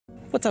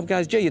What's up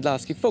guys, Jay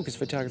Yudlowski, Focus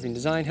Photography and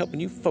Design, helping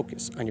you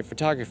focus on your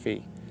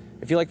photography.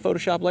 If you like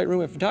Photoshop,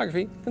 Lightroom, and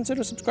photography,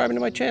 consider subscribing to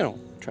my channel.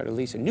 I try to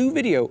release a new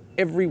video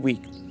every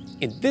week.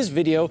 In this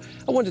video,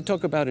 I want to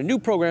talk about a new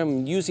program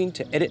I'm using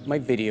to edit my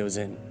videos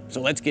in.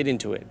 So let's get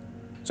into it.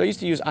 So I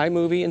used to use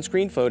iMovie and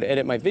Screenflow to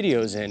edit my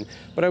videos in,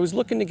 but I was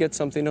looking to get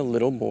something a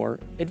little more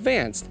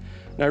advanced.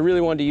 Now I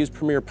really wanted to use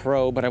Premiere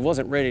Pro, but I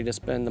wasn't ready to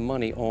spend the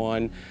money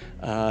on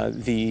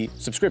the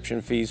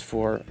subscription fees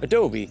for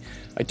Adobe.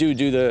 I do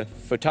the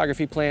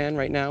photography plan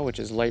right now, which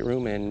is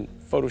Lightroom and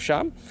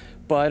Photoshop,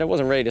 but I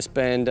wasn't ready to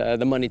spend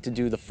the money to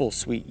do the full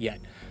suite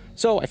yet.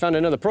 So I found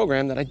another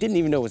program that I didn't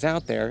even know was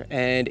out there,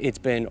 and it's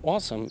been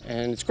awesome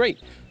and it's great.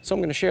 So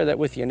I'm going to share that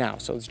with you now.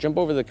 So let's jump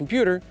over to the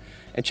computer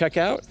and check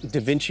out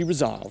Davinci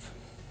Resolve.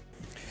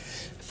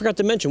 I forgot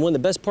to mention, one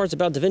of the best parts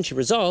about Davinci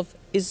Resolve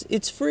is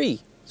it's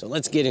free. So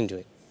let's get into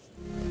it.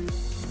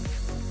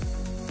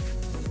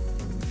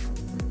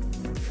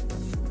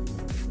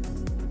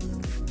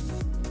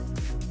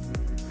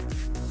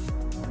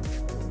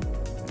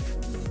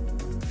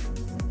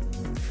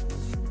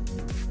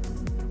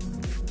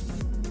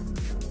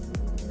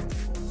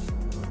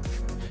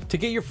 To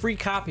get your free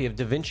copy of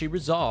Davinci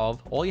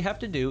Resolve, all you have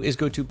to do is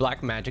go to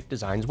Blackmagic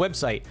Design's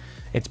website.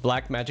 It's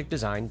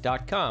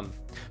blackmagicdesign.com.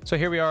 So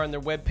here we are on their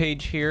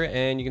webpage here,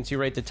 and you can see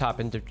right at the top,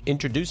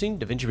 introducing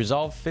Davinci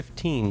Resolve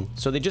 15.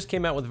 So they just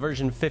came out with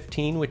version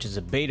 15, which is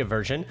a beta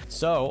version.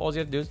 So all you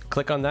have to do is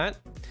click on that.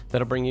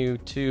 That'll bring you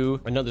to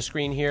another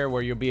screen here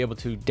where you'll be able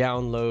to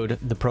download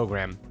the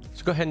program.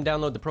 So go ahead and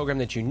download the program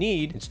that you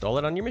need, install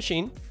it on your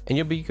machine, and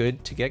you'll be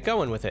good to get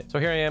going with it. So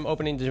here I am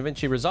opening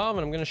Davinci Resolve,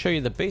 and I'm going to show you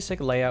the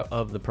basic layout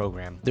of the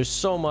program. There's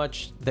so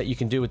much that you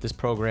can do with this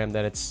program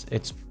that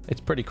it's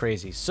pretty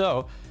crazy.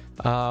 So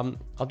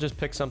I'll just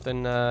pick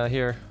something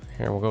here.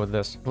 Here, we'll go with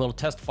this. A little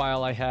test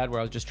file I had where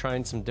I was just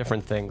trying some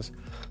different things.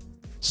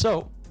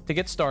 So to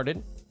get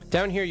started,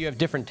 down here you have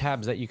different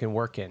tabs that you can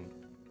work in.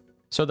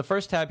 So the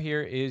first tab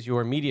here is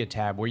your media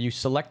tab, where you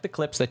select the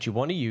clips that you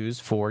want to use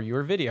for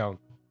your video.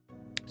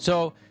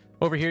 So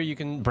over here you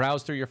can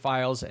browse through your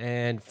files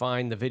and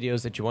find the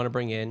videos that you want to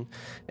bring in,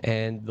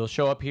 and they'll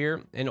show up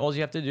here, and all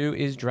you have to do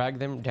is drag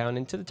them down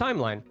into the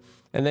timeline.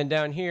 And then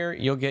down here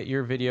you'll get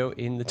your video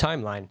in the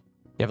timeline.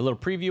 You have a little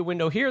preview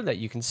window here that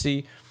you can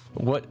see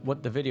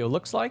what the video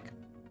looks like.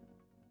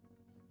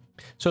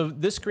 So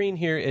this screen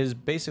here is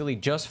basically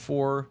just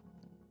for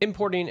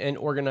importing and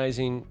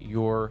organizing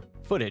your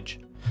footage.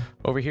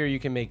 Over here you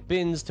can make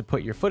bins to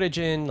put your footage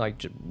in,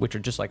 which are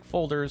just like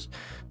folders.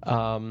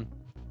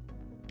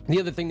 The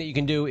other thing that you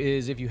can do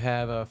is, if you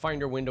have a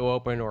Finder window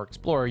open or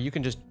Explorer, you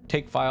can just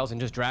take files and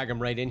just drag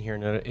them right in here,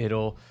 and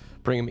it'll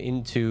bring them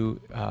into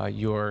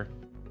your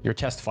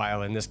test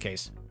file in this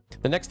case.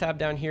 The next tab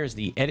down here is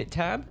the Edit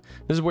tab.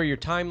 This is where your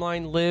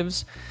timeline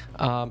lives,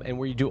 and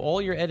where you do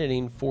all your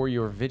editing for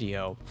your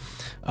video.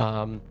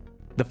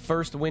 The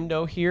first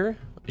window here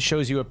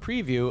shows you a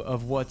preview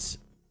of what's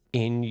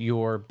in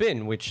your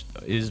bin, which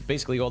is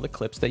basically all the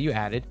clips that you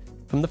added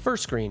from the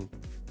first screen.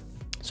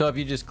 So if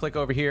you just click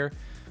over here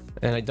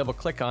and I double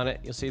click on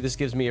it, you'll see this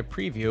gives me a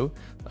preview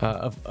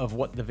of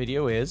what the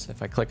video is.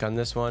 If I click on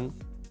this one,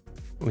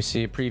 we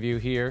see a preview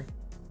here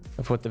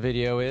of what the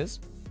video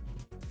is.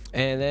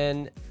 And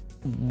then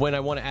when I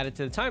want to add it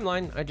to the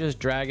timeline, I just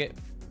drag it,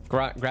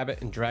 grab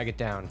it and drag it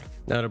down.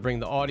 Now it'll bring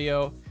the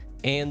audio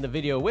and the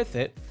video with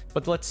it,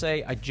 but let's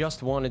say I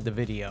just wanted the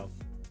video.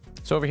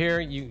 So over here,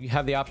 you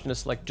have the option to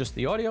select just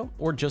the audio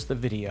or just the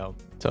video.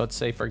 So let's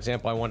say, for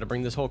example, I want to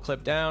bring this whole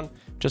clip down,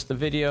 just the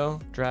video,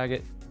 drag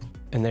it,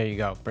 and there you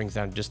go, brings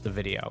down just the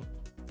video.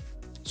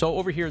 So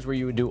over here is where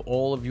you would do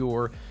all of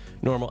your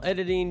normal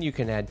editing. You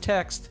can add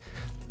text.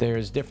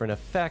 There's different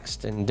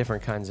effects and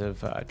different kinds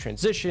of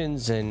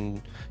transitions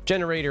and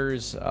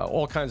generators,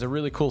 all kinds of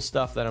really cool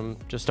stuff that I'm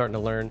just starting to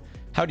learn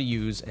how to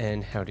use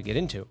and how to get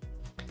into.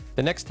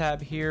 The next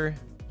tab here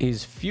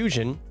is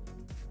Fusion.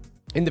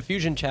 In the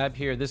Fusion tab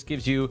here, this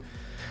gives you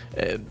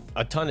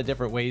a ton of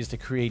different ways to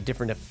create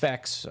different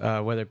effects,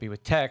 whether it be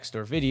with text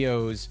or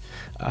videos.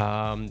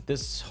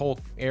 This whole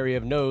area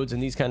of nodes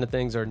and these kind of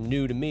things are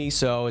new to me,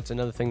 so it's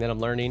another thing that I'm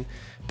learning,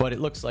 but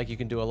it looks like you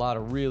can do a lot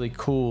of really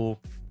cool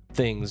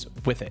things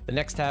with it. The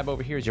next tab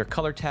over here is your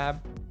color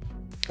tab,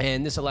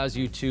 and this allows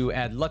you to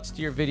add LUTs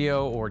to your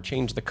video or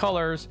change the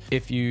colors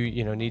if you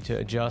need to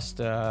adjust,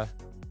 you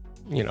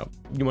want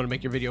to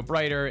make your video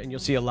brighter, and you'll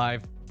see a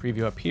live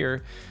preview up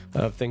here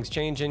of things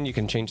changing. You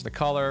can change the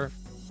color,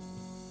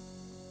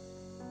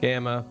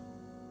 gamma,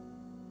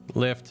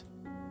 lift,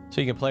 so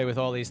you can play with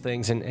all these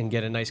things and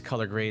get a nice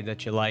color grade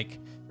that you like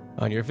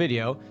on your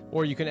video.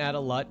 Or you can add a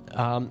LUT,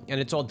 and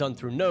it's all done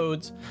through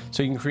nodes,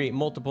 so you can create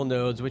multiple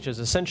nodes, which is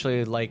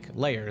essentially like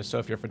layers. So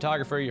if you're a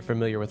photographer, you're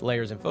familiar with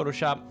layers in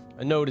Photoshop.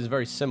 A node is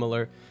very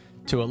similar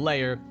to a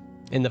layer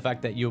in the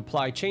fact that you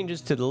apply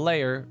changes to the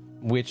layer,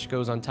 which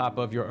goes on top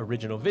of your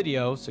original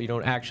video, so you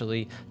don't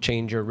actually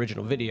change your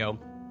original video.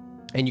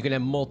 And you can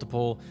have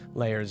multiple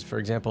layers. For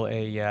example,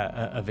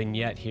 a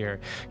vignette here.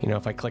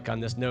 If I click on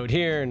this node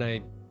here and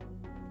I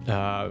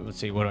let's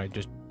see, what do I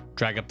just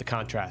drag up the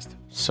contrast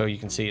so you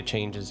can see it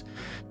changes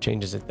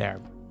it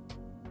there.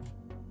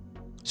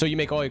 So you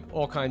make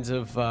all kinds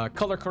of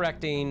color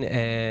correcting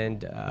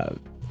and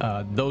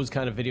those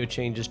kind of video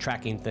changes,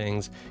 tracking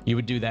things. You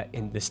would do that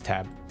in this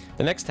tab.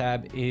 The next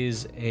tab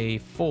is a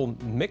full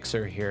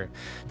mixer here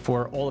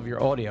for all of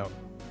your audio.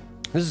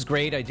 This is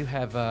great. I do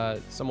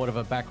have somewhat of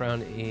a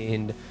background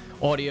in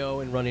audio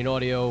and running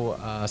audio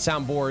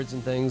soundboards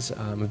and things.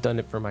 I've done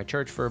it for my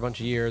church for a bunch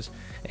of years,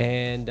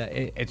 and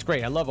it's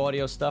great. I love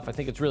audio stuff. I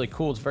think it's really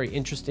cool. It's very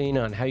interesting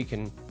on how you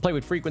can play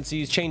with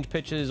frequencies, change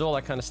pitches, all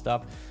that kind of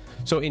stuff.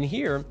 So in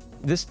here,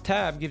 this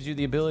tab gives you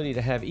the ability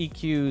to have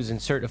EQs,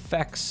 insert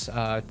effects,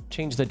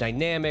 change the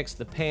dynamics,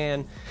 the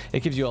pan.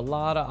 It gives you a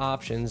lot of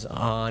options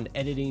on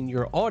editing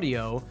your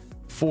audio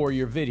for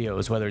your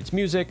videos, whether it's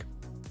music,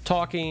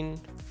 talking,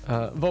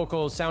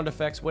 vocals, sound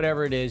effects,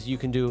 whatever it is. You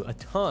can do a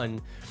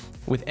ton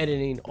with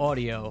editing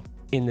audio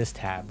in this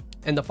tab.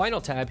 And the final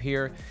tab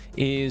here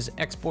is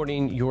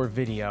exporting your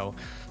video.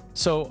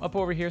 So up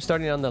over here,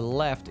 starting on the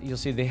left, you'll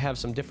see they have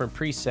some different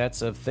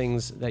presets of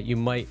things that you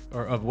might,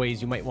 or of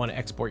ways you might want to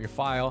export your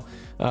file.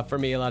 For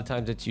me, a lot of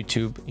times it's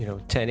YouTube,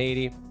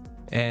 1080,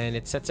 and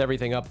it sets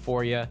everything up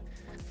for you.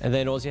 And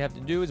then all you have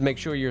to do is make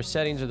sure your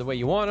settings are the way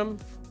you want them.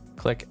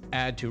 Click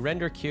Add to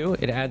Render Queue.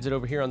 It adds it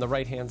over here on the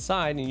right-hand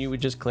side, and you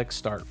would just click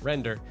Start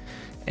Render.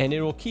 And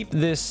it will keep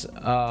this,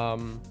 I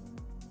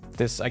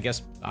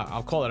guess,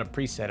 I'll call it a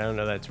preset. I don't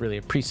know that it's really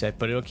a preset,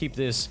 but it'll keep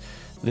this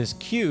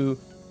queue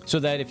so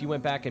that if you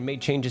went back and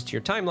made changes to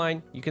your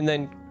timeline, you can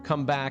then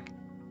come back,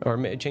 or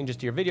made changes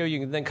to your video, you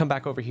can then come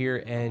back over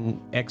here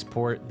and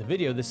export the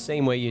video the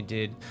same way you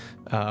did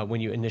when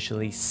you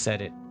initially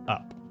set it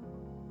up.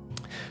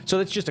 So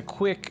that's just a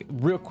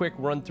real quick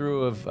run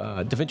through of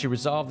Davinci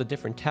Resolve, the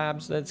different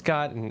tabs that it's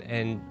got,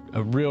 and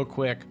a real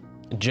quick,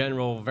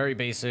 general, very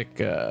basic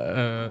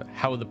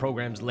how the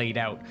program's laid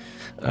out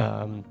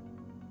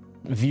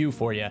view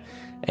for you.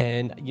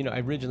 And I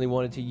originally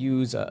wanted to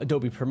use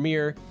Adobe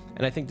Premiere,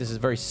 and I think this is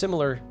very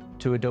similar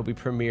to Adobe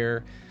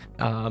Premiere,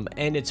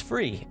 and it's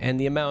free, and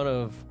the amount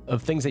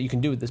of things that you can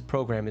do with this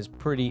program is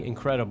pretty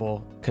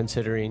incredible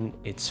considering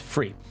it's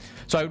free.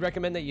 So I would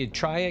recommend that you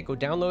try it, go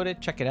download it,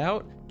 check it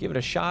out, give it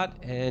a shot,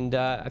 and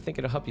I think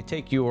it'll help you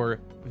take your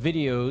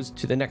videos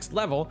to the next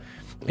level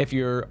if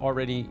you're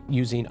already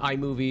using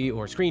iMovie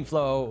or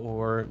Screenflow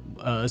or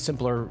a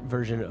simpler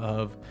version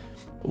of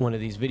one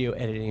of these video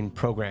editing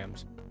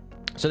programs.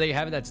 So there you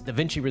have it. That's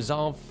Davinci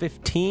Resolve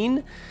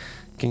 15.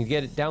 Can you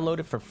get it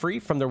downloaded for free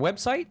from their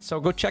website? So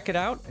go check it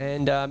out,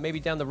 and maybe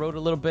down the road a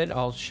little bit,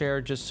 I'll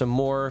share just some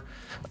more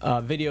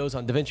videos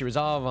on Davinci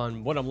Resolve,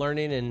 on what I'm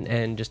learning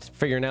and just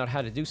figuring out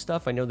how to do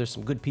stuff. I know there's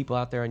some good people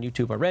out there on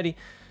YouTube already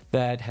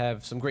that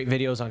have some great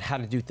videos on how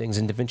to do things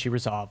in Davinci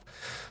Resolve.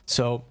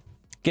 So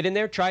get in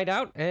there, try it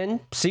out, and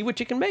see what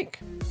you can make.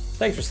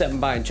 Thanks for stepping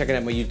by and checking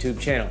out my YouTube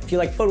channel. If you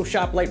like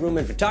Photoshop, Lightroom,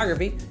 and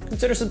photography,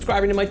 consider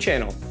subscribing to my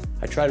channel.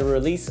 I try to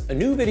release a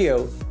new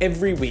video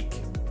every week.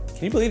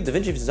 Can you believe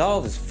Davinci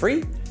Resolve is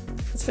free?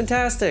 That's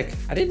fantastic.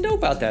 I didn't know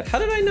about that. How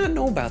did I not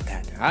know about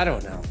that? I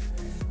don't know.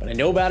 But I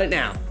know about it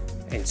now,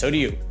 and so do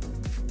you.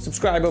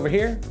 Subscribe over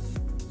here,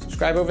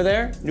 subscribe over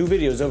there, new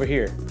videos over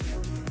here.